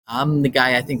I'm the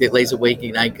guy I think that lays awake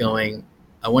at night going,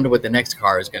 I wonder what the next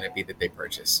car is going to be that they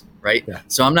purchase, right? Yeah.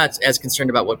 So I'm not as concerned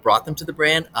about what brought them to the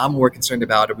brand. I'm more concerned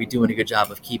about, are we doing a good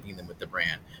job of keeping them with the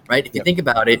brand, right? If you think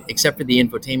about it, except for the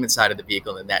infotainment side of the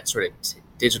vehicle and that sort of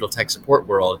digital tech support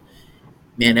world,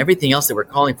 man, everything else that we're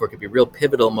calling for could be real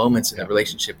pivotal moments in the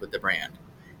relationship with the brand.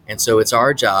 And so it's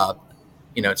our job,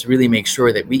 to really make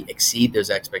sure that we exceed those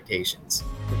expectations.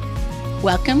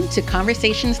 Welcome to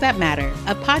Conversations That Matter,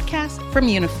 a podcast from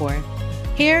Unifor.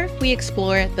 Here, we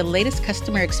explore the latest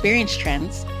customer experience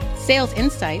trends, sales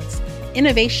insights,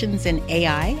 innovations in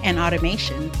AI and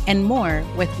automation, and more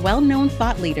with well-known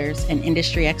thought leaders and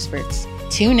industry experts.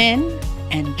 Tune in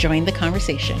and join the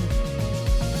conversation.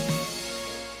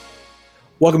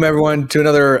 Welcome, everyone, to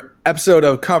another episode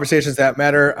of Conversations That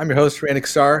Matter. I'm your host, Randy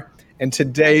Starr, and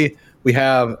today we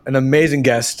have an amazing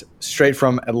guest straight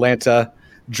from Atlanta,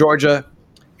 Georgia.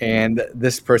 And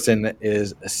this person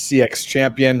is a CX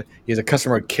champion. He's a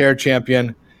customer care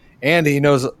champion, and he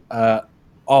knows a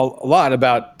lot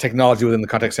about technology within the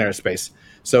contact center space.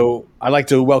 So I'd like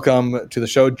to welcome to the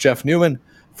show Jeff Newman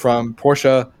from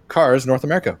Porsche Cars North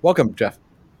America. Welcome, Jeff.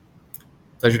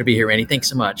 Pleasure to be here, Randy. Thanks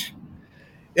so much.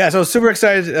 Yeah, so super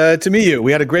excited to meet you.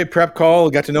 We had a great prep call,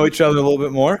 got to know each other a little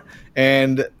bit more,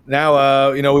 and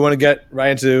now we want to get right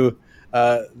into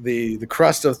the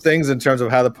crust of things in terms of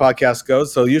how the podcast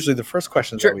goes. So usually the first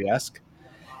question that we ask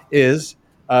is,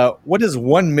 what is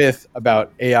one myth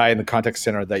about AI in the contact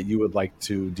center that you would like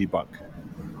to debunk?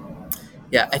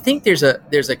 Yeah, I think there's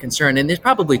a concern, and there's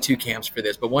probably two camps for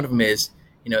this, but one of them is,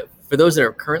 for those that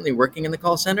are currently working in the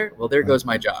call center, well, there goes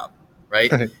my job, right?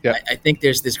 Yeah. I think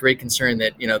there's this great concern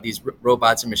that, these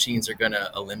robots and machines are going to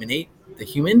eliminate the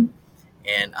human.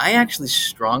 And I actually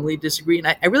strongly disagree. And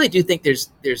I really do think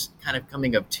there's kind of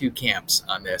coming of two camps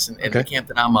on this. And the camp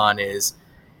that I'm on is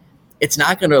it's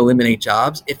not going to eliminate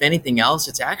jobs. If anything else,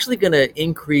 it's actually going to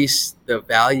increase the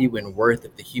value and worth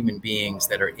of the human beings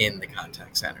that are in the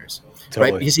contact centers.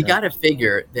 Totally. Right? Because you got to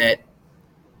figure that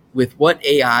with what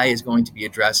AI is going to be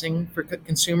addressing for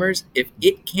consumers, if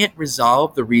it can't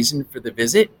resolve the reason for the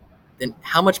visit, then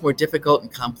how much more difficult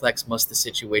and complex must the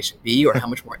situation be, or how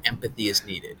much more empathy is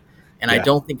needed? And I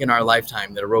don't think in our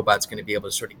lifetime that a robot's going to be able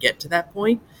to sort of get to that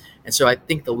point. And so I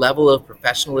think the level of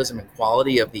professionalism and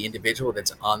quality of the individual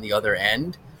that's on the other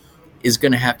end is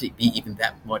going to have to be even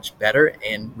that much better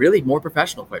and really more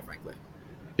professional, quite frankly.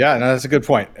 Yeah, no, that's a good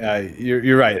point.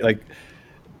 You're right. Like,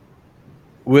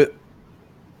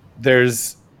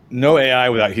 there's no AI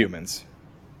without humans.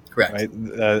 Correct. Right?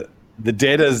 The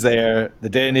data is there. The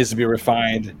data needs to be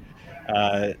refined.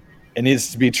 It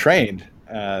needs to be trained.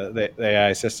 The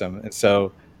AI system, and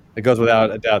so it goes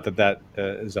without a doubt that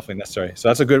is definitely necessary. So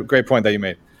that's a great point that you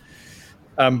made.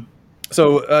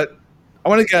 So I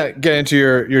want to get into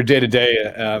your day to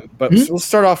day, but we'll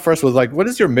start off first with what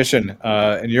is your mission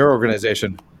in your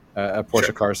organization at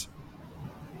Porsche Cars?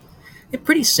 It's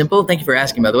pretty simple. Thank you for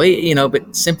asking, by the way.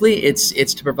 But simply,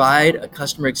 it's to provide a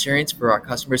customer experience for our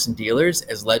customers and dealers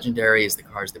as legendary as the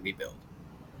cars that we build.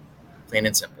 Plain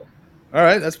and simple. All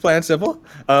right, that's plain and simple.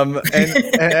 And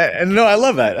no, I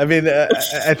love that. I mean,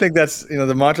 I think that's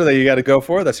the mantra that you got to go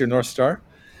for. That's your North Star.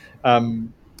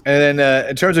 And then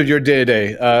in terms of your day to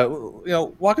day,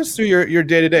 walk us through your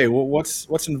day to day.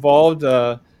 What's involved,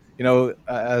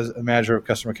 as a manager of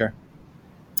customer care?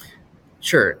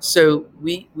 Sure. So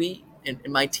we in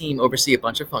my team oversee a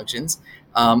bunch of functions.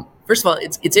 First of all,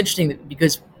 it's interesting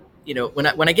because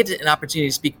when I get an opportunity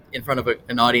to speak in front of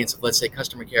an audience of, let's say,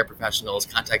 customer care professionals,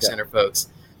 contact center folks,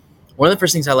 one of the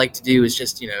first things I like to do is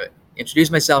just, introduce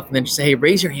myself and then just say, hey,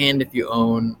 raise your hand if you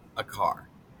own a car,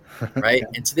 right?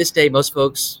 And to this day, most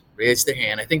folks raise their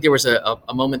hand. I think there was a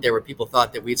moment there where people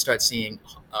thought that we'd start seeing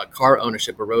car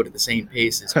ownership erode at the same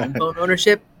pace as home phone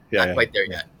ownership. Not quite there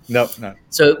yet. Nope, no.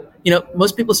 So,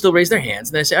 most people still raise their hands.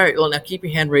 And then I say, all right, well, now keep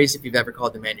your hand raised if you've ever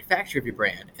called the manufacturer of your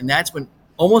brand. And that's when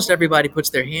almost everybody puts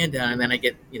their hand down, and then I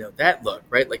get, that look,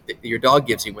 right? Like your dog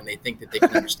gives you when they think that they can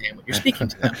understand what you're speaking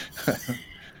to them.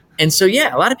 And so,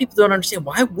 a lot of people don't understand,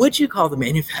 why would you call the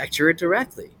manufacturer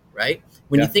directly, right?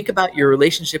 When you think about your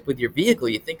relationship with your vehicle,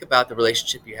 you think about the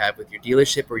relationship you have with your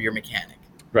dealership or your mechanic.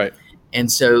 Right. And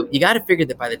so you got to figure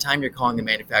that by the time you're calling the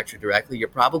manufacturer directly, you're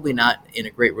probably not in a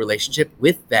great relationship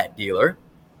with that dealer.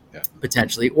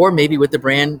 Potentially, or maybe with the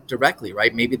brand directly,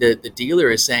 right? Maybe the dealer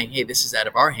is saying, hey, this is out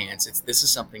of our hands. This is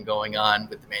something going on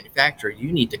with the manufacturer.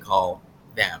 You need to call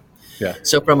them. Yeah.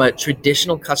 So from a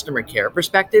traditional customer care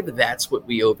perspective, that's what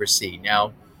we oversee.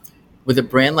 Now, with a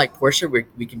brand like Porsche,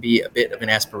 we can be a bit of an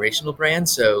aspirational brand.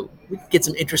 So we can get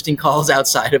some interesting calls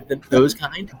outside of those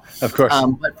kind. Of course.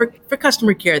 But for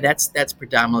customer care, that's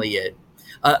predominantly it.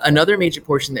 Another major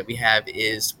portion that we have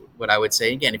is what I would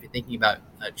say again, if you're thinking about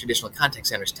traditional contact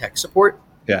centers, tech support,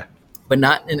 Yeah. but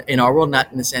not in our world,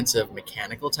 not in the sense of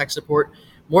mechanical tech support,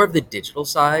 more of the digital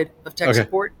side of tech Okay.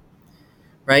 support,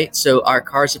 right? So our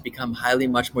cars have become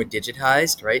much more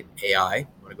digitized, right? AI. I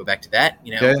want to go back to that,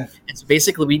 Yeah. Yeah. And so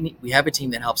basically, we have a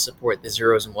team that helps support the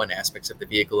zeros and one aspects of the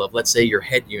vehicle of, let's say, your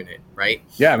head unit, right?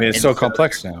 Yeah. I mean, it's And so so,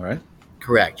 complex now, right?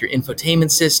 correct. Your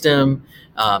infotainment system,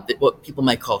 what people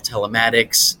might call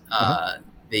telematics, Uh-huh.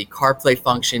 the CarPlay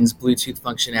functions, Bluetooth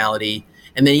functionality,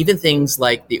 and then even things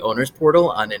like the owner's portal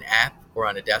on an app or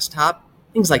on a desktop,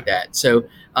 things like that. So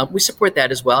we support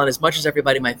that as well. And as much as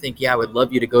everybody might think, yeah, I would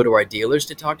love you to go to our dealers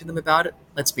to talk to them about it,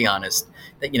 let's be honest,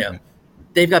 that,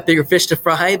 they've got bigger fish to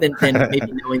fry than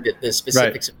maybe knowing that the Right.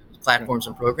 specifics of platforms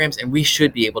and programs. And we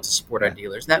should be able to support our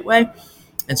dealers that way.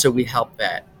 And so we help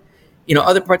that.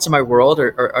 Other parts of my world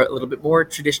are a little bit more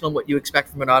traditional, what you expect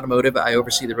from an automotive. I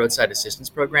oversee the roadside assistance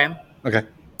program Okay.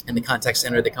 and the contact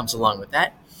center that comes along with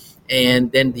that.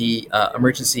 And then the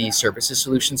emergency services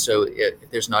solution. So if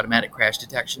there's an automatic crash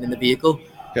detection in the vehicle,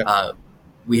 Yeah.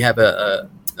 we have a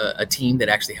team that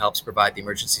actually helps provide the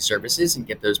emergency services and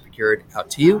get those procured out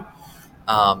to you.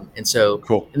 And so,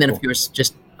 Cool. and then Cool. of course,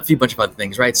 just a few bunch of other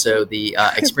things, right? So the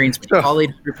experience when you Sure. call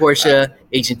 800 Porsche,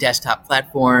 agent desktop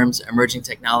platforms, emerging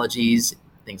technologies,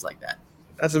 things like that.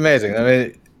 That's amazing.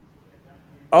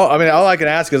 All I can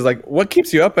ask is like, what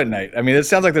keeps you up at night? I mean, it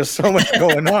sounds like there's so much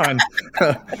going on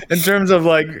in terms of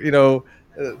like,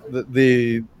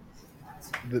 the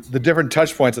different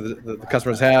touch points that the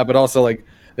customers have, but also like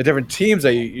the different teams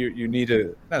that you need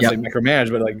to not Yep. say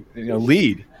micromanage, but like,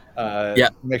 lead,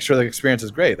 Yep. make sure the experience is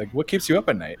great. Like, what keeps you up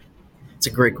at night? It's a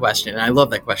great question, and I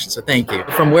love that question. So thank you.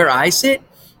 From where I sit,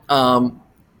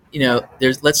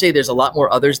 let's say there's a lot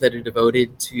more others that are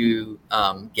devoted to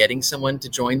getting someone to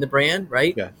join the brand,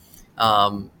 right? Yeah.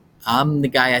 I'm the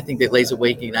guy I think that lays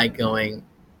awake at night going,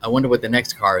 I wonder what the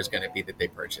next car is going to be that they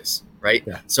purchase, right?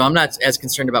 Yeah. So I'm not as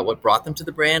concerned about what brought them to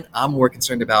the brand. I'm more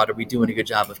concerned about, are we doing a good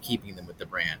job of keeping them with the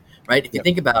brand, right? If you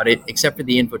think about it, except for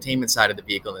the infotainment side of the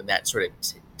vehicle and that sort of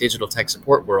digital tech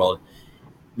support world,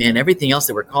 man, everything else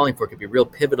that we're calling for could be real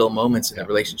pivotal moments in the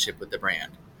relationship with the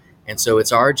brand. And so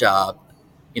it's our job,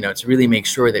 to really make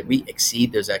sure that we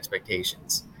exceed those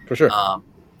expectations. For sure.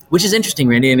 Which is interesting,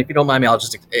 Randy. And if you don't mind me, I'll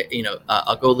just,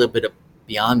 I'll go a little bit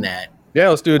beyond that. Yeah,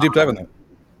 let's do a deep dive on that.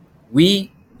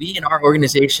 We in our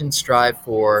organization strive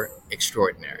for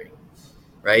extraordinary,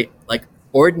 right? Like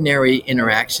ordinary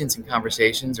interactions and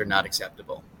conversations are not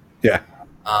acceptable. Yeah.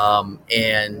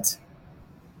 And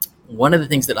one of the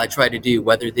things that I try to do,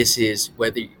 whether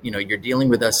you're dealing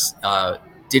with us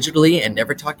digitally and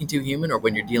never talking to a human, or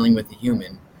when you're dealing with a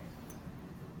human,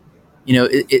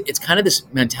 it's kind of this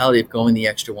mentality of going the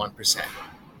extra 1%.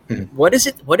 Mm-hmm.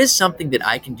 What is something that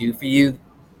I can do for you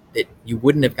that you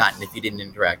wouldn't have gotten if you didn't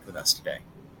interact with us today?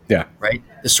 Yeah. Right.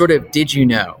 The sort of, did you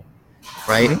know?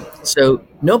 Right. Mm-hmm. So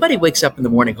nobody wakes up in the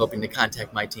morning hoping to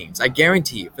contact my teams. I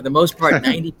guarantee you, for the most part,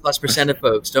 90+% of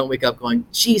folks don't wake up going,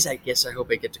 geez, I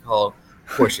hope I get to call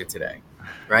Porsche today.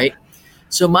 Right.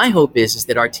 So my hope is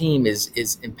that our team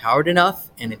is empowered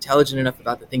enough and intelligent enough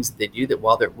about the things that they do, that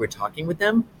while we're talking with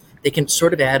them, they can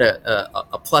sort of add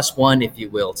a plus one, if you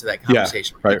will, to that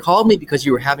conversation. Yeah, right. You called me because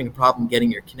you were having a problem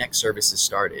getting your Connect services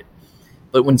started.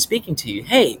 But when speaking to you,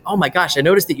 hey, oh my gosh, I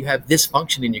noticed that you have this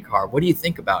function in your car. What do you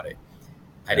think about it?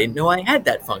 I didn't know I had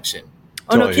that function.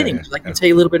 Oh, totally, no kidding. Would you like me to tell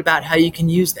you a little bit about how you can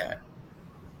use that?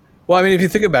 Well, I mean, if you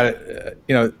think about it,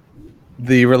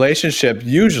 the relationship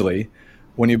usually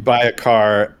when you buy a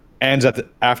car ends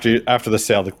after the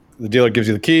sale. The dealer gives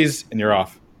you the keys and you're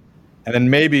off. And then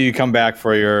maybe you come back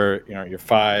for your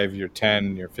 5, your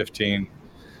 10, your 15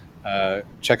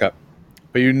 checkup.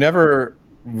 But you never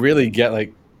really get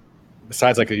like,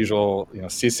 besides like a usual,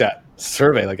 CSAT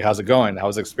survey, like how's it going?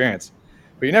 How's the experience?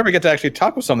 But you never get to actually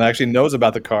talk with someone that actually knows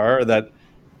about the car, that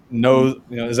knows,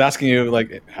 is asking you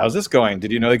like, how's this going?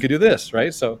 Did you know they could do this?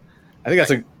 Right. So I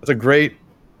think that's a great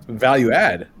value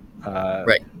add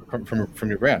right. from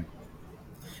your brand.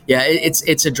 Yeah,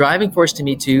 it's a driving force to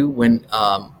me too when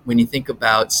you think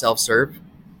about self-serve,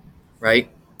 right?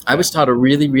 I was taught a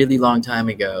really, really long time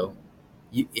ago,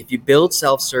 if you build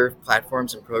self-serve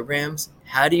platforms and programs,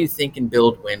 how do you think and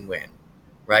build win-win,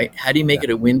 right? How do you make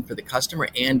it a win for the customer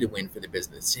and a win for the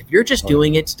business? If you're just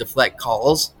doing it to deflect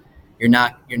calls, you're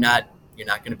not going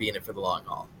to be in it for the long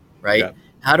haul, right? Yeah.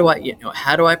 How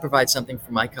do I provide something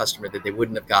for my customer that they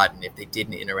wouldn't have gotten if they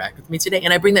didn't interact with me today?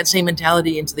 And I bring that same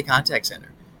mentality into the contact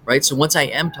center. Right. So once I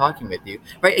am talking with you,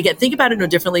 right, again, think about it no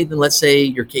differently than, let's say,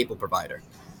 your cable provider,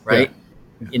 right?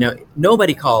 Yeah.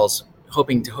 Nobody calls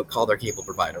hoping to call their cable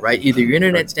provider, right? Either your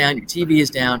internet's down, your TV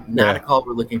is down, not a call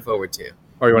we're looking forward to.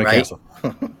 Or you want to cancel.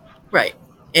 Right.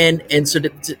 And so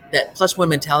that plus one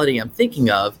mentality I'm thinking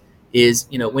of is,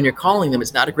 when you're calling them,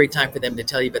 it's not a great time for them to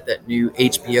tell you about that new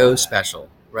HBO special,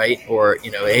 right? Or,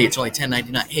 hey, it's only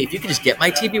 $10.99. Hey, if you could just get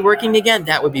my TV working again,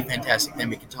 that would be fantastic. Then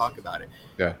we can talk about it.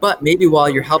 Yeah. But maybe while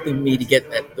you're helping me to get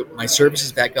my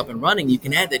services back up and running, you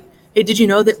can add that, hey, did you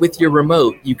know that with your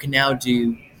remote, you can now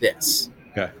do this?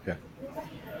 Yeah. Yeah.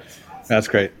 That's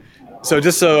great. So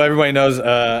just so everybody knows,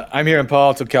 I'm here in Palo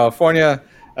Alto, California,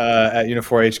 at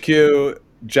Unifor HQ.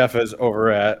 Jeff is over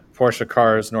at Porsche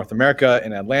Cars North America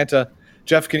in Atlanta.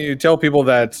 Jeff, can you tell people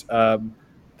that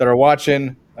are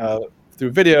watching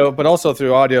through video, but also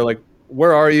through audio, like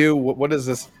where are you? What is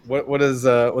this? What is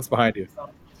what's behind you?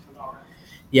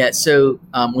 Yeah, so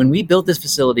when we built this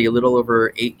facility a little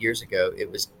over 8 years ago, it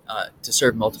was to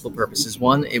serve multiple purposes.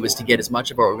 One, it was to get as much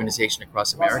of our organization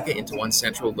across America into one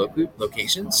central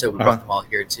location. So we brought them all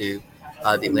here to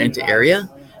the Atlanta area.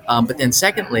 But then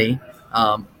secondly,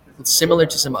 similar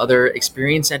to some other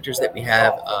experience centers that we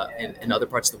have in other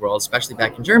parts of the world, especially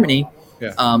back in Germany,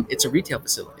 Yeah. it's a retail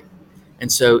facility.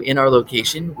 And so in our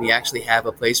location, we actually have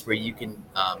a place where you can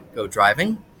go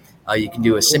driving. You can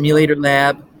do a simulator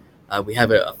lab. We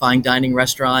have a fine dining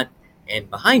restaurant. And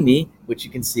behind me, which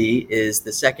you can see, is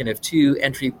the second of two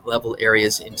entry-level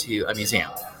areas into a museum.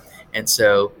 And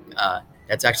so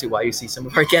that's actually why you see some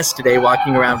of our guests today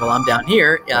walking around while I'm down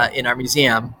here in our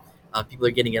museum. People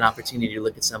are getting an opportunity to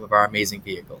look at some of our amazing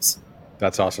vehicles.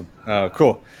 That's awesome.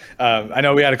 Cool. I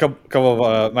know we had a couple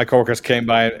of my coworkers came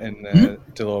by and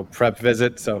did a little prep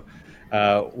visit. So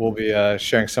we'll be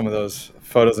sharing some of those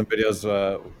photos and videos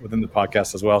within the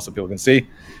podcast as well, so people can see.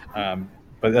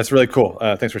 But that's really cool.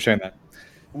 Thanks for sharing that.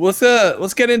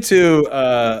 Let's get into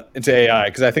AI,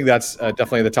 because I think that's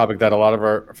definitely the topic that a lot of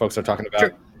our folks are talking about.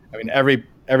 Sure. I mean,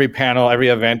 every panel, every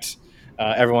event,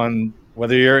 everyone,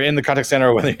 whether you're in the contact center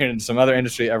or whether you're in some other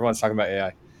industry, everyone's talking about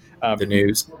AI. The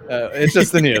news. It's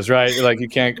just the news, right? Like you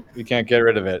can't get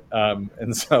rid of it.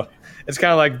 And so it's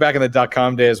kind of like back in the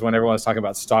 .com days when everyone was talking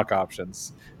about stock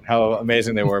options, how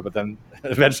amazing they were, but then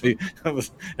eventually it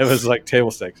was like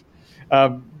table stakes.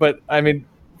 But I mean,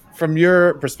 from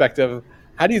your perspective,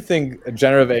 how do you think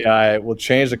generative AI will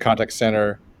change the contact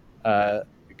center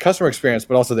customer experience,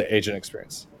 but also the agent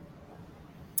experience?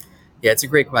 Yeah, it's a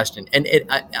great question. And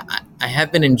I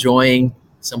have been enjoying,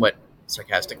 somewhat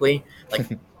sarcastically, like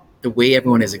the way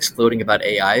everyone is exploding about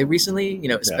AI recently,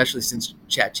 especially since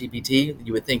ChatGPT.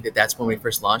 You would think that that's when we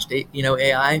first launched,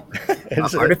 AI.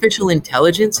 Artificial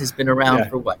intelligence has been around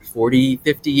for 40,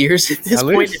 50 years at this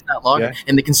point, if not longer.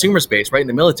 In the consumer space, right? In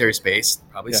the military space,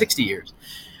 probably 60 years.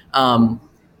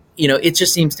 It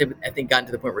just seems to, I think, gotten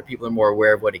to the point where people are more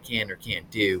aware of what it can or can't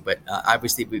do. But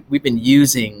obviously, we've been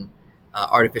using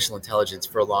artificial intelligence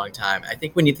for a long time. I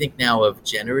think when you think now of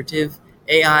generative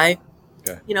AI,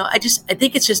 I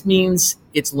think it just means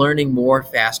it's learning more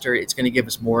faster. It's going to give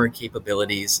us more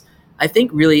capabilities. I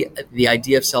think really the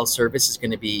idea of self-service is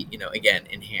going to be, again,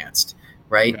 enhanced,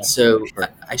 right? Yeah, so sure.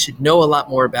 I should know a lot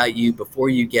more about you before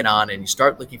you get on and you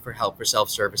start looking for help for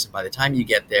self-service. And by the time you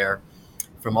get there,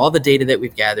 from all the data that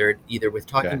we've gathered, either with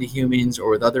talking to humans or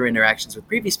with other interactions with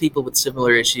previous people with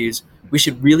similar issues, we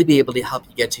should really be able to help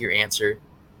you get to your answer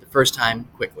the first time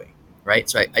quickly, right?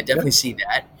 So I definitely see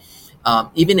that.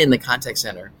 Even in the contact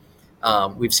center,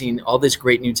 we've seen all this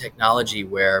great new technology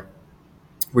where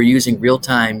we're using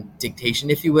real-time dictation,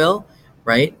 if you will,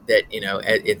 right? That,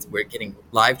 we're getting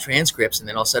live transcripts, and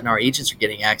then all of a sudden our agents are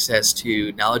getting access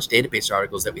to knowledge database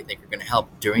articles that we think are going to help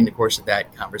during the course of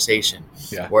that conversation.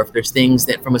 Yeah. Or if there's things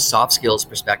that from a soft skills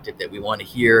perspective that we want to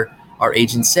hear our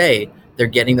agents say, they're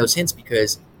getting those hints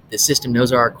because the system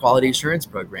knows our quality assurance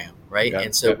program, right?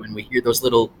 And so when we hear those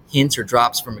little hints or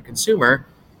drops from a consumer,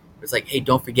 it's like, hey,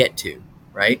 don't forget to,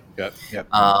 right? Yep.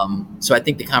 So I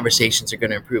think the conversations are going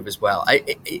to improve as well.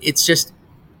 It's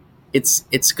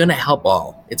going to help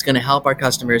all. It's going to help our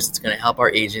customers. It's going to help our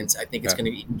agents. I think it's going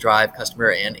to even drive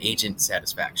customer and agent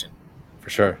satisfaction. For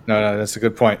sure. No, that's a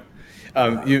good point.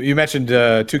 You mentioned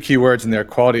two key words in there,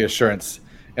 quality assurance.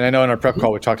 And I know in our prep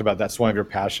call, we talked about that's one of your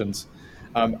passions.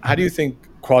 How do you think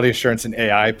quality assurance and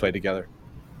AI play together?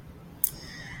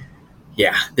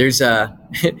 Yeah, there's again,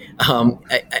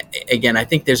 I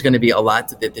think there's going to be a lot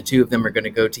that the two of them are going to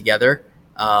go together.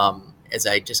 As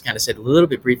I just kind of said a little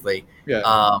bit briefly.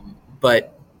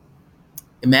 But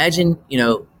imagine,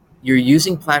 you're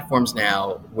using platforms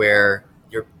now where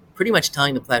you're pretty much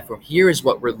telling the platform, here is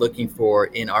what we're looking for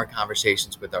in our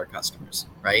conversations with our customers,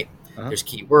 right? There's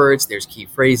key words, there's key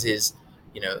phrases,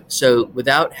 so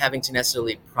without having to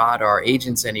necessarily prod our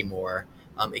agents anymore,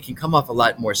 it can come off a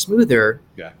lot more smoother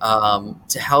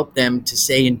to help them to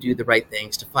say and do the right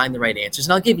things, to find the right answers.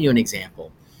 And I'll give you an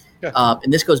example. Yeah.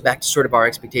 And this goes back to sort of our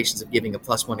expectations of giving a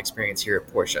 +1 experience here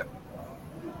at Porsche.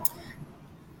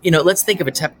 Let's think of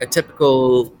a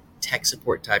typical tech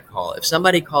support type call. If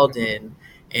somebody called in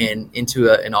and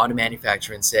into an auto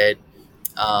manufacturer and said,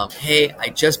 hey, I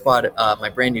just bought my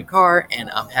brand new car and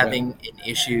I'm having an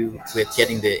issue with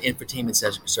getting the infotainment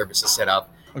services set up.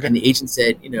 Okay. And the agent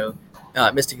said,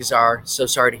 Mr. Gazar, so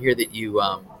sorry to hear that you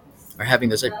are having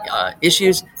those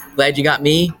issues. Glad you got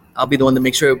me. I'll be the one to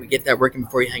make sure we get that working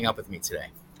before you hang up with me today.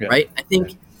 Yeah. Right? I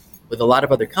think with a lot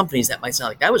of other companies, that might sound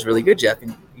like that was really good, Jeff,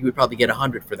 and you would probably get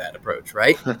 100 for that approach,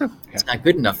 right? It's not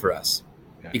good enough for us.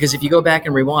 Because if you go back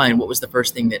and rewind, what was the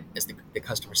first thing that as the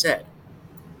customer said?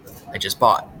 I just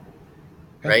bought,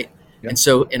 right? Yep. And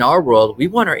so in our world, we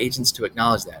want our agents to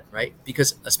acknowledge that, right?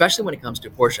 Because especially when it comes to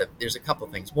Porsche, there's a couple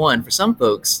of things. One, for some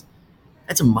folks,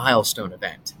 that's a milestone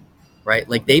event, right?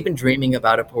 Like they've been dreaming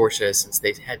about a Porsche since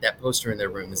they had that poster in their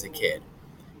room as a kid.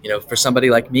 For somebody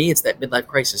like me, it's that midlife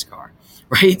crisis car,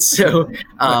 right? So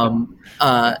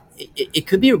it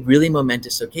could be a really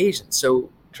momentous occasion. So,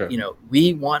 True.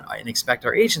 We want and expect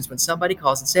our agents, when somebody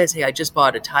calls and says, hey, I just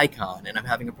bought a Taycan and I'm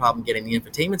having a problem getting the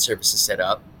infotainment services set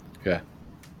up. Yeah.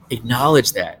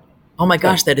 Acknowledge that. Oh my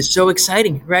gosh, that is so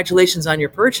exciting. Congratulations on your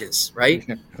purchase, right?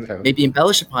 Maybe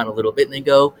embellish upon a little bit and then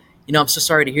go, I'm so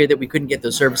sorry to hear that we couldn't get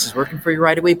those services working for you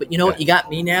right away, but you know what? You got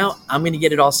me now. I'm going to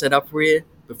get it all set up for you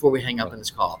before we hang up on this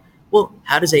call. Well,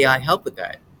 how does AI help with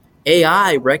that?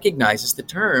 AI recognizes the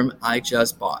term I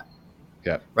just bought.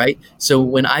 Yeah. Right? So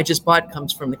when I just bought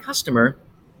comes from the customer,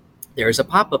 there's a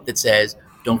pop-up that says,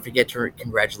 don't forget to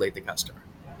congratulate the customer.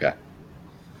 Yeah.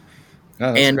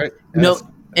 No, that's great.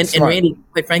 And Randy,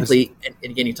 quite frankly, and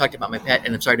again, you talked about my pet,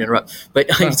 and I'm sorry to interrupt, but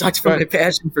you talked about my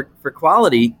passion for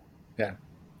quality. Yeah.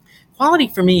 Quality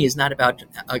for me is not about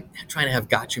trying to have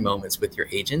gotcha moments with your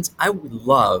agents. I would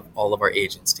love all of our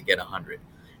agents to get 100.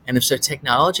 And if so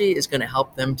technology is going to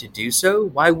help them to do so,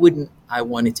 why wouldn't I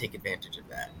want to take advantage of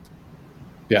that?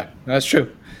 Yeah, that's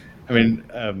true. I mean,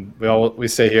 we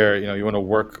say here, you want to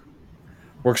work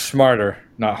smarter,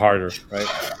 not harder, right?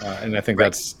 And I think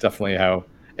that's definitely how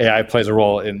AI plays a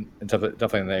role in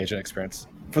definitely in the agent experience.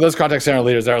 For those contact center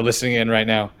leaders that are listening in right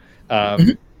now,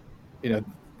 they're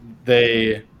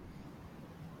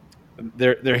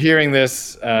hearing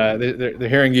this, they're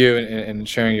hearing you and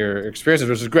sharing your experiences,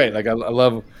 which is great. Like I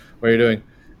love what you're doing,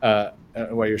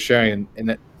 what you're sharing, and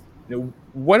that,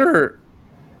 what are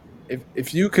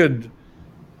if you could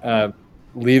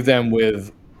leave them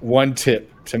with one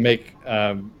tip to make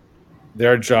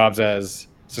their jobs as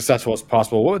successful as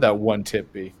possible, what would that one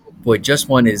tip be? Boy, just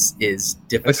one is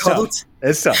difficult.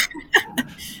 It's tough.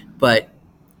 But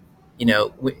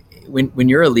when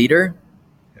you're a leader,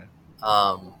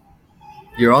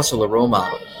 you're also a role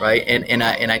model, right? And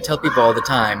I tell people all the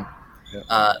time,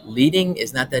 leading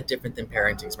is not that different than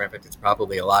parenting. As a matter of fact, it's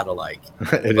probably a lot alike.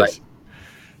 It is.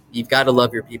 You've got to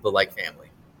love your people like family.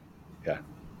 Yeah.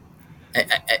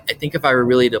 I think if I were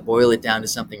really to boil it down to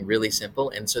something really simple,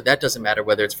 and so that doesn't matter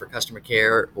whether it's for customer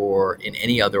care or in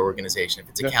any other organization, if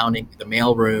it's accounting, the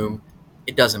mail room,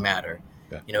 it doesn't matter.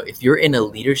 Yeah. If you're in a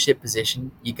leadership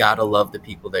position, you got to love the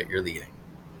people that you're leading.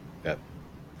 Yeah.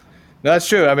 No, that's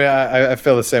true. I mean, I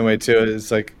feel the same way too.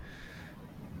 It's like,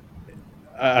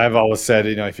 I've always said,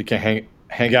 if you can't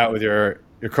hang out with your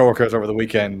coworkers over the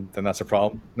weekend, then that's a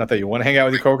problem. Not that you want to hang out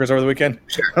with your coworkers over the weekend,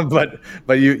 sure.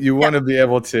 but you want to be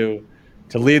able to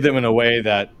lead them in a way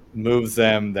that moves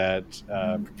them, that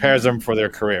prepares them for their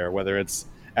career, wher it's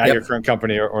at your current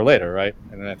company or later, right?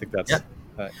 And I think that's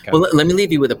let me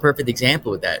leave you with a perfect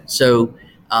example with that. So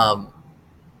from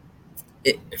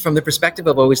the perspective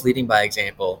of always leading by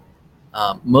example,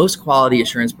 most quality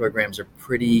assurance programs are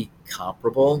pretty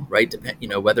comparable, right?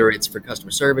 Whether it's for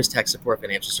customer service, tech support,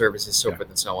 financial services, so forth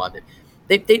and so on.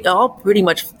 They all pretty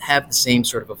much have the same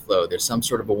sort of a flow. There's some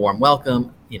sort of a warm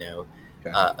welcome,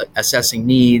 assessing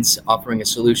needs, offering a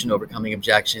solution, overcoming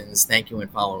objections, thank you,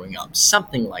 and following up,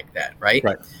 something like that, right?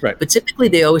 Right. But typically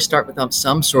they always start with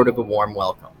some sort of a warm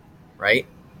welcome, right?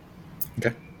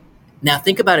 Okay. Now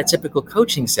think about a typical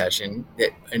coaching session that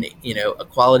a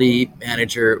quality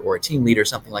manager or a team leader,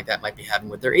 something like that, might be having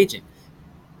with their agent.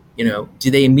 Do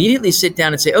they immediately sit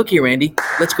down and say, okay, Randy,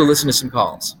 let's go listen to some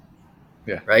calls?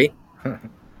 Yeah. Right?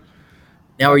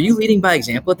 Now, are you leading by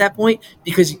example at that point?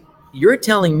 Because you're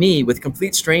telling me with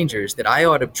complete strangers that I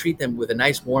ought to treat them with a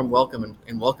nice warm welcome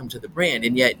and welcome to the brand.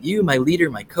 And yet you, my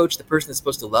leader, my coach, the person that's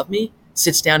supposed to love me,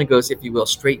 sits down and goes, if you will,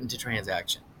 straight into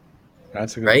transaction.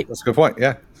 That's a good point.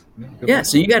 Yeah. Yeah,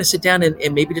 so you got to sit down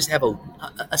and maybe just have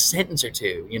a sentence or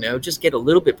two, just get a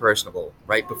little bit personable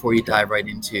right before you dive right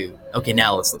into, okay,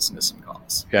 now let's listen to some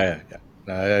calls. Yeah.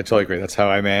 No, I totally agree. That's how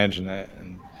I manage,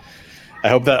 and I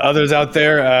hope that others out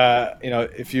there,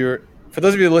 for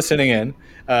those of you listening in,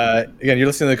 again, you're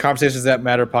listening to the Conversations That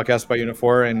Matter podcast by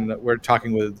Unifor, and we're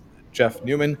talking with Jeff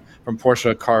Newman from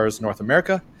Porsche Cars North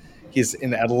America. He's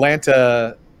in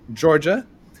Atlanta, Georgia,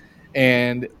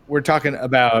 and we're talking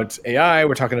about AI.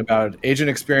 We're talking about agent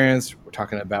experience. We're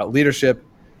talking about leadership.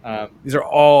 These are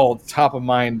all top of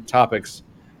mind topics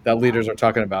that leaders are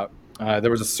talking about.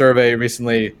 There was a survey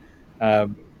recently.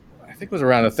 I think it was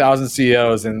around 1,000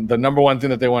 CEOs, and the number one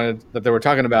thing that they were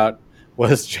talking about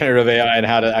was generative AI and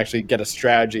how to actually get a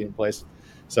strategy in place.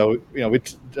 So, we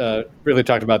really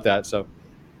talked about that. So,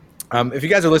 if you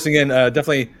guys are listening in,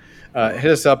 definitely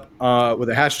hit us up with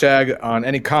a hashtag on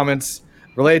any comments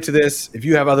related to this. If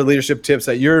you have other leadership tips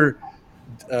that you're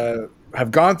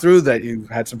have gone through, that you've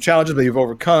had some challenges but you've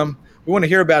overcome, we want to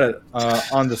hear about it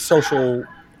on the social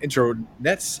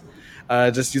internets.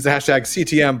 Just use the hashtag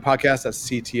CTM podcast. That's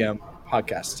CTM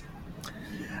podcast.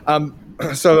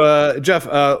 So Jeff,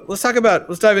 let's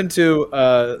dive into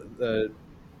the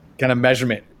kind of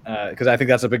measurement, because I think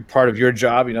that's a big part of your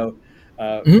job.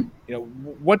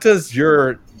 What does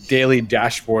your daily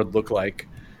dashboard look like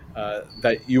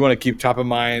that you want to keep top of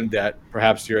mind that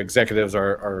perhaps your executives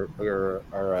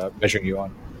are measuring you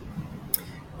on?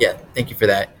 Yeah, thank you for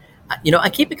that. I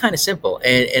keep it kind of simple,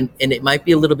 and it might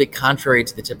be a little bit contrary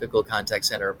to the typical contact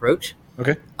center approach.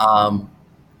 Okay.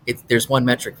 There's one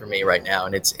metric for me right now,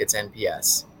 and it's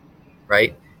NPS,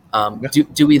 right? Yeah.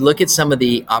 Do we look at some of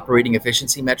the operating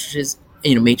efficiency matrices?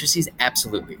 Matrices,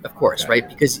 absolutely, of course, right?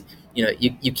 Because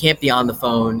you can't be on the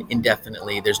phone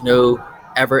indefinitely. There's no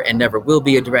ever and never will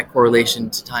be a direct correlation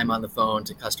to time on the phone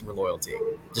to customer loyalty.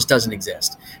 It just doesn't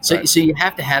exist. So, Right. So you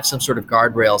have to have some sort of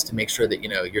guardrails to make sure that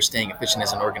you're staying efficient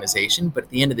as an organization. But at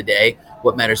the end of the day,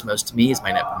 what matters most to me is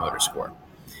my Net Promoter Score,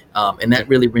 and that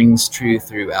really rings true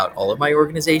throughout all of my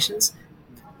organizations.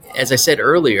 As I said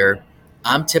earlier,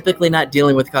 I'm typically not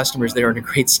dealing with customers that are in a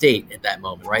great state at that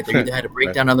moment, right? They either had a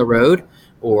breakdown on the road,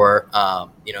 or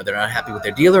they're not happy with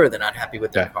their dealer, or they're not happy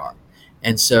with their car.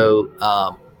 And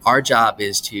so our job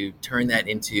is to turn that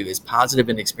into as positive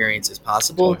an experience as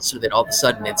possible, so that all of a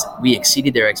sudden we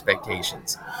exceeded their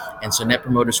expectations. And so Net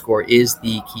Promoter Score is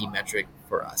the key metric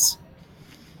for us.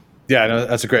 Yeah, no,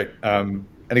 that's great. And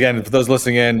again, for those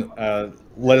listening in,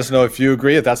 let us know if you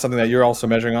agree, if that's something that you're also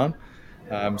measuring on.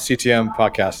 CTM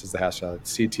podcast is the hashtag.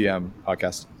 CTM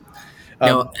podcast.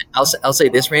 Now, I'll say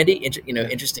this, Randy.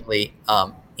 Interestingly,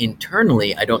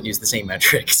 internally, I don't use the same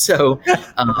metric. So,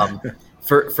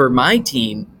 for my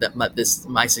team,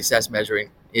 my success measuring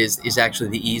is actually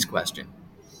the ease question,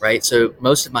 right? So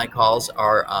most of my calls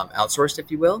are outsourced,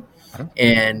 if you will,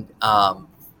 and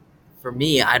for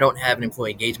me, I don't have an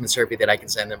employee engagement survey that I can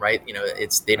send them, right?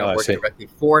 They don't work directly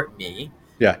for me.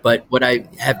 Yeah. But what I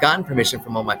have gotten permission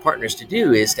from all my partners to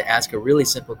do is to ask a really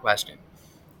simple question.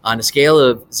 On a scale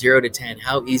of 0 to 10,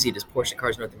 how easy does Porsche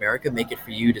Cars North America make it for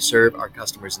you to serve our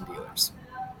customers and dealers?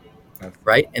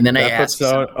 Right? And then I ask,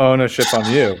 puts ownership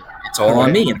on you. It's all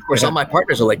on me. And of course, all my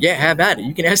partners are like, yeah, have at it.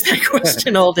 You can ask that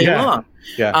question all day long.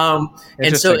 Yeah.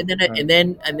 And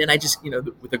then I just,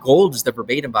 with the gold is the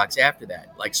verbatim box after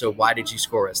that. Like, so why did you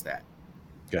score us that?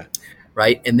 Yeah.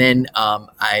 Right. And then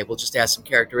I will just ask some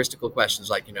characteristical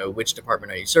questions like, which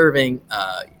department are you serving?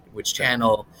 Which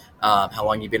channel? How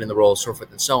long you've been in the role, so forth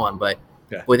and so on. But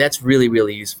boy, that's really,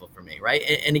 really useful for me, right?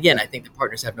 And again, I think the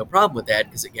partners have no problem with that,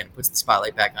 because again, it puts the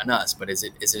spotlight back on us. But is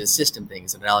it a system thing?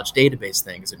 Is it a knowledge database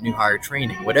thing? Is it new hire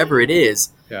training? Whatever it is.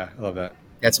 Yeah, I love that.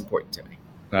 That's important to me.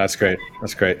 No, that's great.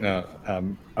 That's great. No,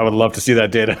 I would love to see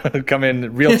that data come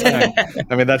in real time.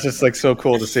 I mean, that's just like so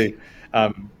cool to see.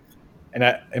 And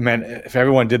if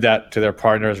everyone did that to their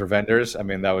partners or vendors, I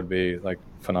mean, that would be like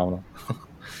phenomenal.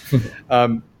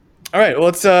 All right,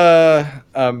 well, let's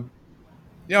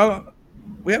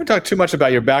we haven't talked too much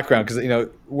about your background, because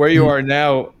where you are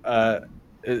now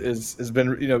has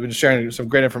been been sharing some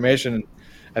great information, and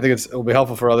I think it'll be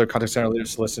helpful for other contact center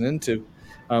leaders to listen into.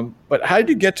 But how did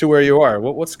you get to where you are?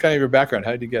 What's kind of your background?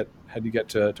 How did you get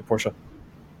to Porsche?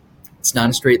 It's not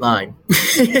a straight line.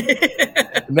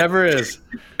 Never is.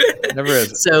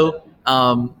 So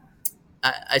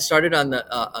I started on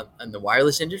the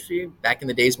wireless industry back in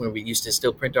the days when we used to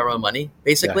still print our own money,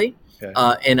 basically,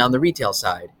 and on the retail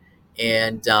side.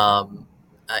 And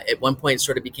at one point,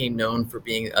 sort of became known for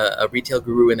being a retail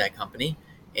guru in that company.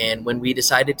 And when we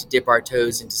decided to dip our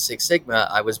toes into Six Sigma,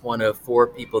 I was one of 4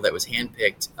 people that was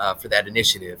handpicked for that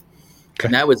initiative. Okay.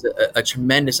 And that was a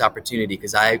tremendous opportunity,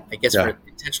 because I guess for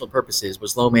intentional purposes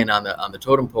was low man on the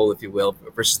totem pole, if you will,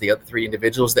 versus the other 3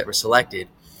 individuals that were selected.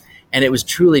 And it was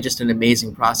truly just an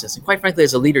amazing process. And quite frankly,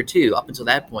 as a leader too, up until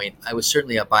that point, I was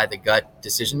certainly a by the gut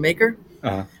decision maker.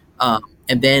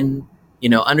 And then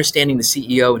understanding the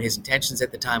CEO and his intentions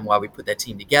at the time while we put that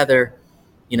team together,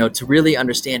 to really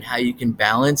understand how you can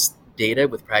balance data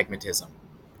with pragmatism.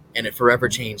 And it forever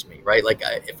changed me, right? Like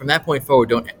from that point forward,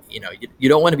 you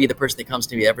don't want to be the person that comes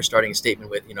to me ever starting a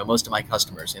statement with, most of my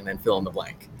customers, and then fill in the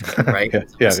blank, right?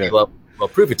 Say, well,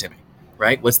 prove it to me,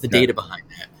 right? What's the data behind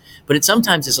that? But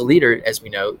sometimes as a leader, as we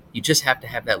know, you just have to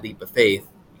have that leap of faith,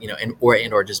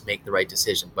 or just make the right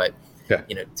decision. But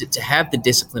to have the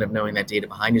discipline of knowing that data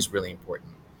behind is really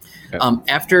important.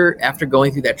 After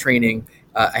going through that training,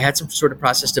 I had some sort of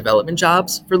process development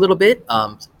jobs for a little bit,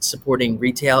 supporting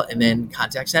retail and then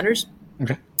contact centers.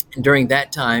 Okay. And during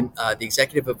that time, the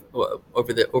executive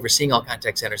overseeing all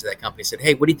contact centers of that company said,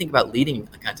 "Hey, what do you think about leading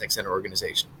a contact center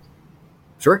organization?"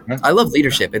 Sure. Yeah. I love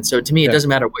leadership. And so to me, it doesn't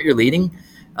matter what you're leading,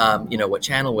 what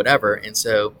channel, whatever. And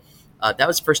so that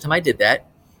was the first time I did that.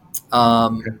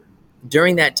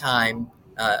 During that time,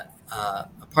 a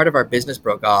part of our business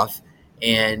broke off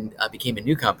and became a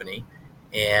new company.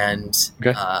 And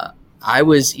I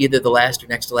was either the last or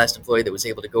next to last employee that was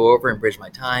able to go over and bridge my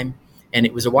time. And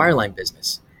it was a wireline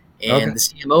business. And the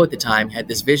CMO at the time had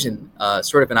this vision,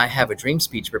 sort of an "I have a dream"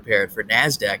 speech prepared for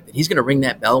NASDAQ, that he's going to ring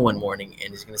that bell one morning and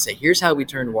he's going to say, "Here's how we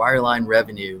turn wireline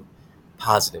revenue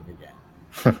positive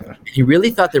again." And he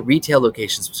really thought the retail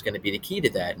locations was going to be the key to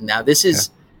that. And now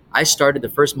I started the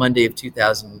first Monday of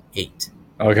 2008.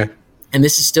 Okay. And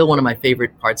this is still one of my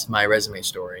favorite parts of my resume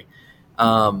story.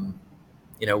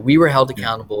 We were held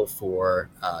accountable for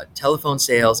telephone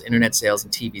sales, internet sales,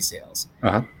 and TV sales.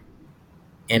 Uh-huh.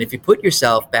 And if you put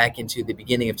yourself back into the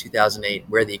beginning of 2008,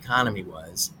 where the economy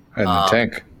was, in the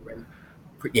tank.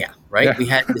 Yeah, right. Yeah. We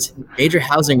had this major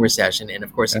housing recession, and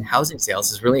of course, housing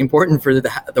sales is really important for the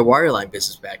wireline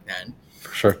business back then.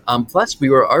 For sure. Plus, we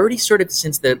were already sort of,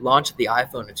 since the launch of the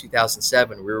iPhone in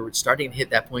 2007, we were starting to hit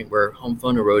that point where home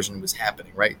phone erosion was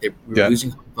happening. Right, we were losing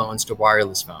home phones to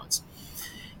wireless phones,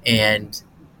 and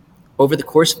over the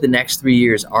course of the next 3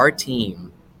 years, our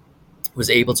team was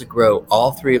able to grow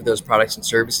all three of those products and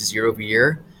services year over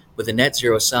year with a net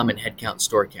zero sum in headcount and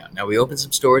store count. Now, we opened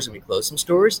some stores and we closed some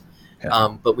stores,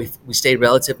 but we stayed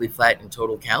relatively flat in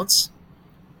total counts.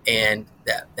 And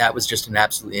that was just an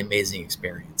absolutely amazing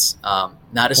experience.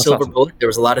 Not a silver bullet. There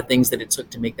was a lot of things that it took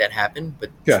to make that happen,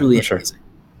 but truly amazing.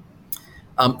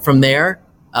 From there,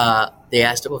 they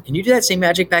asked, "Well, can you do that same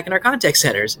magic back in our contact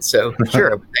centers?" And so,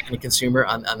 sure, back in the consumer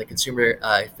on the consumer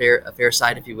affair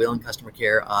side, if you will, and customer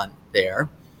care on there.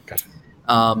 Gotcha.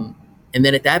 And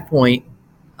then at that point,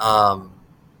 I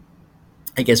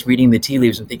guess reading the tea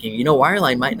leaves and thinking,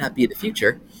 wireline might not be the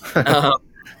future.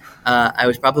 I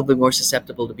was probably more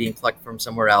susceptible to being plucked from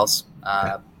somewhere else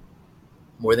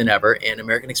more than ever. And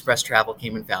American Express Travel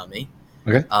came and found me.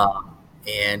 Okay.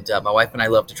 And my wife and I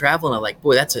love to travel, and I'm like,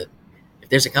 boy, if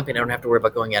there's a company I don't have to worry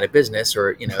about going out of business,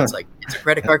 or it's like it's a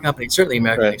credit card company, certainly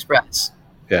American Express.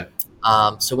 Yeah.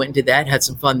 So went and did that, had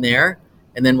some fun there,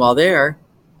 and then while there,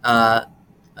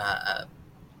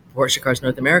 Porsche Cars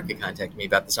North America contacted me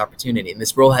about this opportunity, and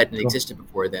this role hadn't existed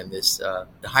before then. The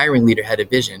hiring leader had a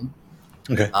vision,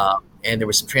 and there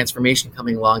was some transformation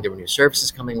coming along. There were new services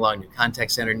coming along, new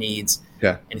contact center needs,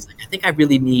 and he's like, "I think I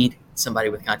really need somebody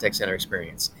with contact center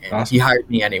experience," and he hired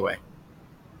me anyway.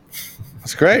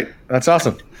 That's great. That's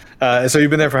awesome. So you've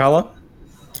been there for how long?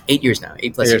 8 years now.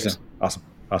 8+ years. Now.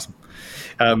 Awesome.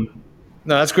 No,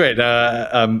 that's great.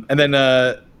 And then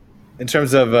in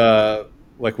terms of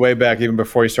like way back, even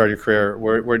before you started your career,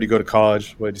 where did you go to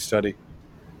college? What did you study?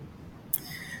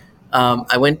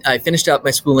 I finished up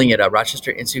my schooling at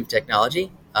Rochester Institute of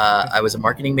Technology. I was a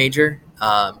marketing major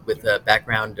with a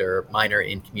background or minor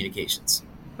in communications.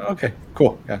 Okay,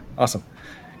 cool. Yeah, awesome.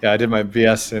 Yeah, I did my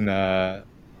BS in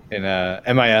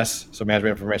MIS, so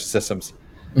Management Information Systems.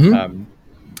 Mm-hmm.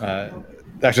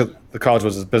 Actually, the college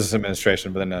was business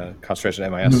administration, but then a concentration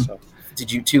at MIS. Mm-hmm. So.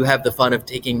 Did you two have the fun of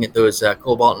taking those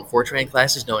Cobalt and Fortran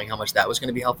classes, knowing how much that was going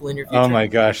to be helpful in your future? Oh my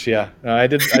gosh, yeah. No, I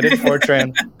did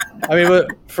Fortran. I mean,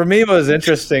 for me, what was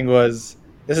interesting was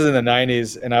this is in the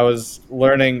 90s, and I was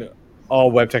learning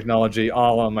all web technology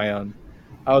all on my own.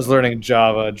 I was learning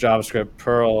Java, JavaScript,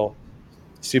 Perl,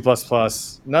 C++.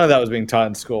 None of that was being taught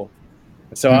in school.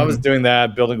 And so I was doing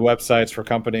that, building websites for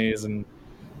companies, and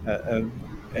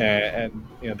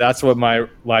that's what my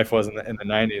life was in the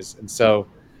 90s. And so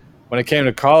when it came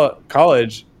to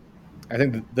college, I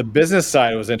think the business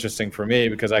side was interesting for me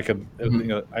because I could,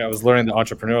 I was learning the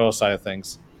entrepreneurial side of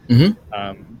things,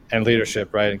 and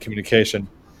leadership, right, and communication.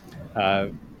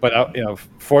 But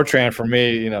Fortran for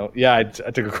me, I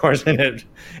took a course in it,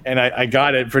 and I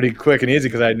got it pretty quick and easy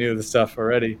because I knew the stuff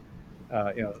already.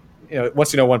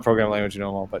 Once you know one programming language, you know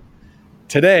them all. But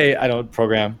today I don't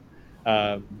program,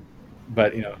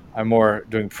 but I'm more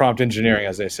doing prompt engineering,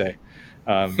 as they say.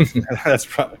 That's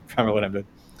probably what I'm doing.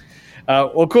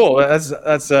 Well, cool.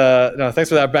 That's no. Thanks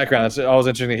for that background. It's always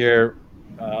interesting to hear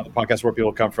on the podcast where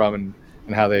people come from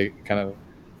and how they kind of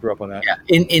grew up on that. Yeah.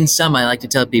 In sum, I like to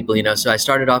tell people, so I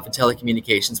started off in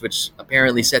telecommunications, which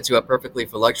apparently sets you up perfectly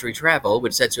for luxury travel,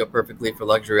 which sets you up perfectly for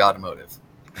luxury automotive.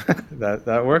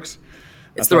 That works.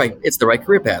 It's the right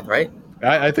career path, right?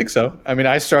 I think so. I mean,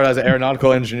 I started as an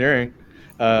aeronautical engineering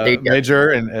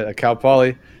major in Cal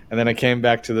Poly, and then I came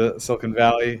back to the Silicon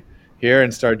Valley here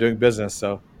and started doing business.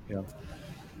 So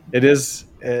it is.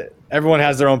 Everyone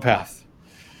has their own path.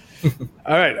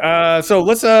 All right. So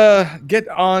let's get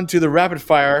on to the rapid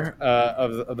fire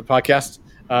of the podcast.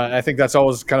 I think that's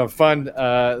always kind of fun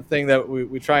thing that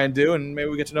we try and do, and maybe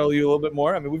we get to know you a little bit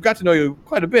more. I mean, we've got to know you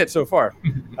quite a bit so far.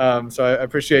 So I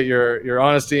appreciate your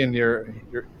honesty and your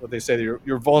what they say,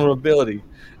 your vulnerability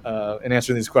in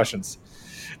answering these questions.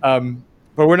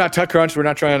 But we're not TechCrunch. We're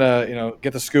not trying to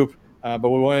get the scoop. But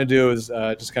what we want to do is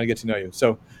just kind of get to know you.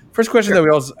 So first question that we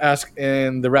always ask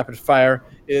in the rapid fire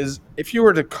is, if you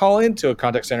were to call into a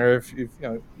contact center, if you've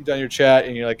done your chat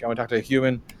and you're like, I want to talk to a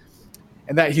human,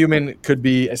 and that human could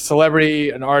be a celebrity,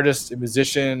 an artist, a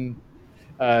musician,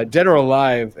 dead or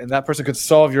alive, and that person could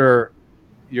solve your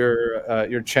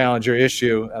challenge, your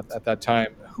issue at that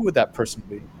time, who would that person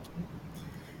be?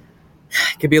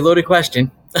 It could be a loaded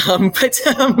question, but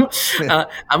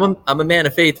I'm a man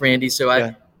of faith, Randy.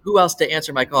 So who else to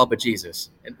answer my call but Jesus?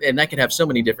 And that could have so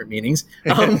many different meanings.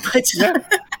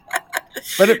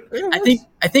 But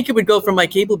I think it would go from my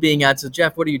cable being out to,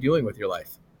 Jeff, what are you doing with your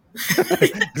life?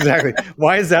 Exactly.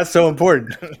 Why is that so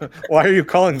important? Why are you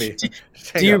calling me?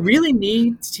 Do you really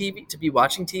need TV to be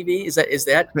watching TV? Is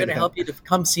that going to help you to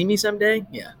come see me someday?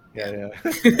 Yeah.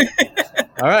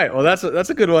 All right. Well, that's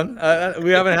a good one. We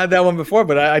haven't had that one before,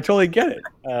 but I totally get it.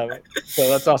 So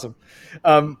that's awesome.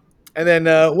 And then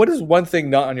what is one thing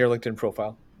not on your LinkedIn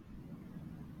profile?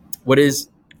 What is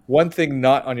one thing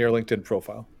not on your LinkedIn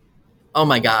profile? Oh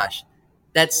my gosh,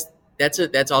 that's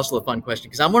also a fun question,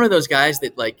 because I'm one of those guys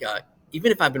that, like,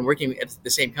 even if I've been working at the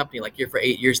same company like here for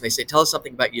 8 years and they say, tell us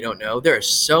something about you don't know, there are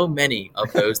so many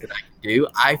of those that I can do,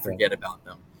 I forget about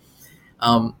them.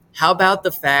 How about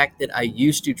the fact that I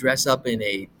used to dress up in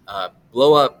a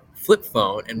blow up flip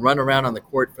phone and run around on the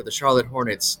court for the Charlotte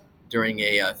Hornets during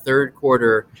a third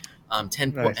quarter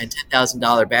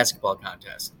 $10,000 basketball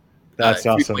contest. That's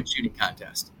awesome. 3-point shooting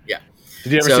contest. Yeah.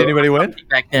 Did you ever see anybody win?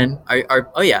 Back then,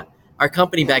 our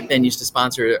company back then used to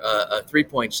sponsor a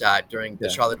 3-point shot during the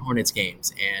Charlotte Hornets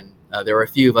games, and there were a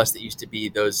few of us that used to be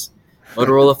those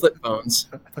Motorola flip phones.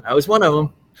 I was one of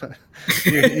them.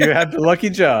 you had the lucky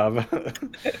job.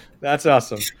 That's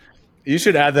awesome. You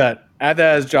should add that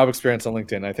as job experience on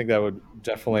LinkedIn. I think that would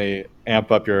definitely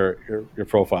amp up your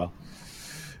profile.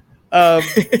 All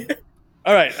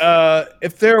right.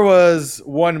 If there was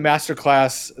one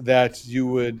masterclass that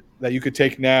you could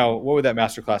take now, what would that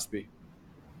masterclass be?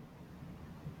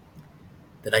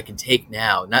 That I can take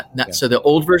now, not so the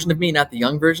old version of me, not the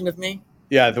young version of me.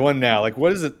 Yeah, the one now. Like,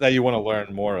 what is it that you want to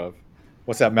learn more of?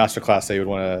 What's that masterclass that you would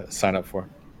want to sign up for?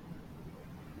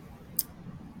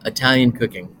 Italian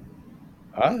cooking.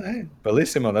 Oh, hey,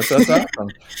 bellissimo. That's awesome.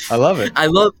 I love it. I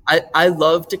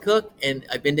love to cook, and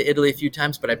I've been to Italy a few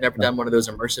times, but I've never done one of those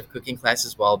immersive cooking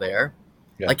classes while there.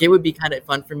 Yeah. Like, it would be kind of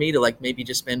fun for me to, like, maybe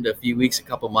just spend a few weeks, a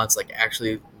couple months, like,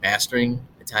 actually mastering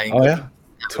Italian cooking. Yeah,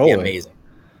 totally. Be amazing.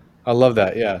 I love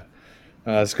that. Yeah.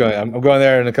 I'm going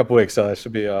there in a couple weeks, so that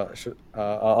should be.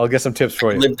 I'll get some tips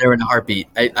for you. Live there in a heartbeat.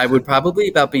 I would probably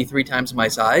about be 3 times my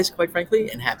size, quite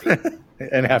frankly, and happy.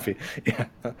 And happy. Yeah.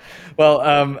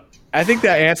 Well, I think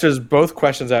that answers both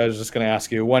questions I was just going to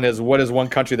ask you. One is, what is one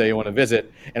country that you want to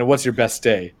visit, and what's your best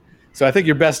day? So I think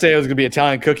your best day was going to be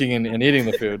Italian cooking and eating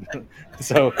the food.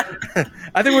 So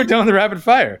I think we're done with the rapid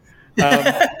fire,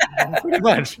 pretty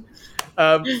much.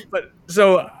 But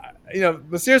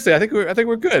seriously, I think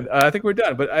we're good. I think we're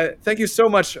done. But thank you so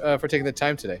much for taking the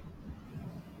time today.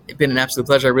 It's been an absolute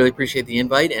pleasure. I really appreciate the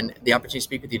invite and the opportunity to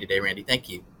speak with you today, Randy. Thank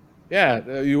you.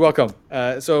 Yeah, you're welcome.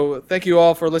 So thank you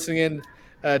all for listening in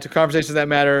to Conversations That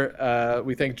Matter.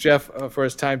 We thank Jeff for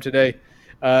his time today.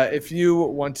 If you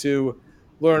want to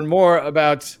learn more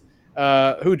about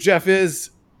who Jeff is,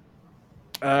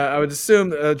 I would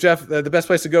assume, Jeff, the best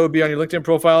place to go would be on your LinkedIn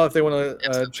profile if they want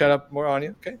to chat up more on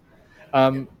you. Okay.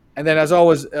 And then, as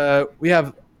always, we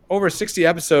have over 60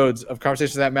 episodes of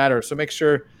Conversations That Matter. So make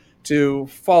sure to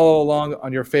follow along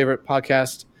on your favorite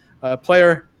podcast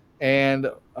player and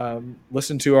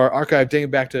listen to our archive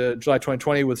dating back to July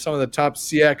 2020 with some of the top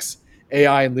CX,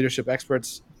 AI, and leadership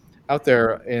experts out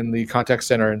there in the contact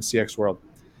center and CX world.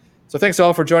 So thanks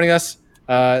all for joining us.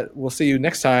 We'll see you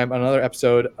next time on another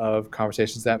episode of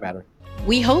Conversations That Matter.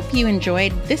 We hope you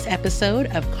enjoyed this episode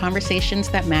of Conversations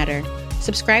That Matter.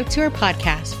 Subscribe to our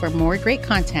podcast for more great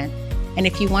content. And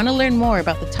if you want to learn more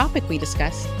about the topic we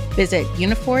discussed, visit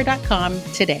unifor.com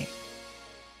today.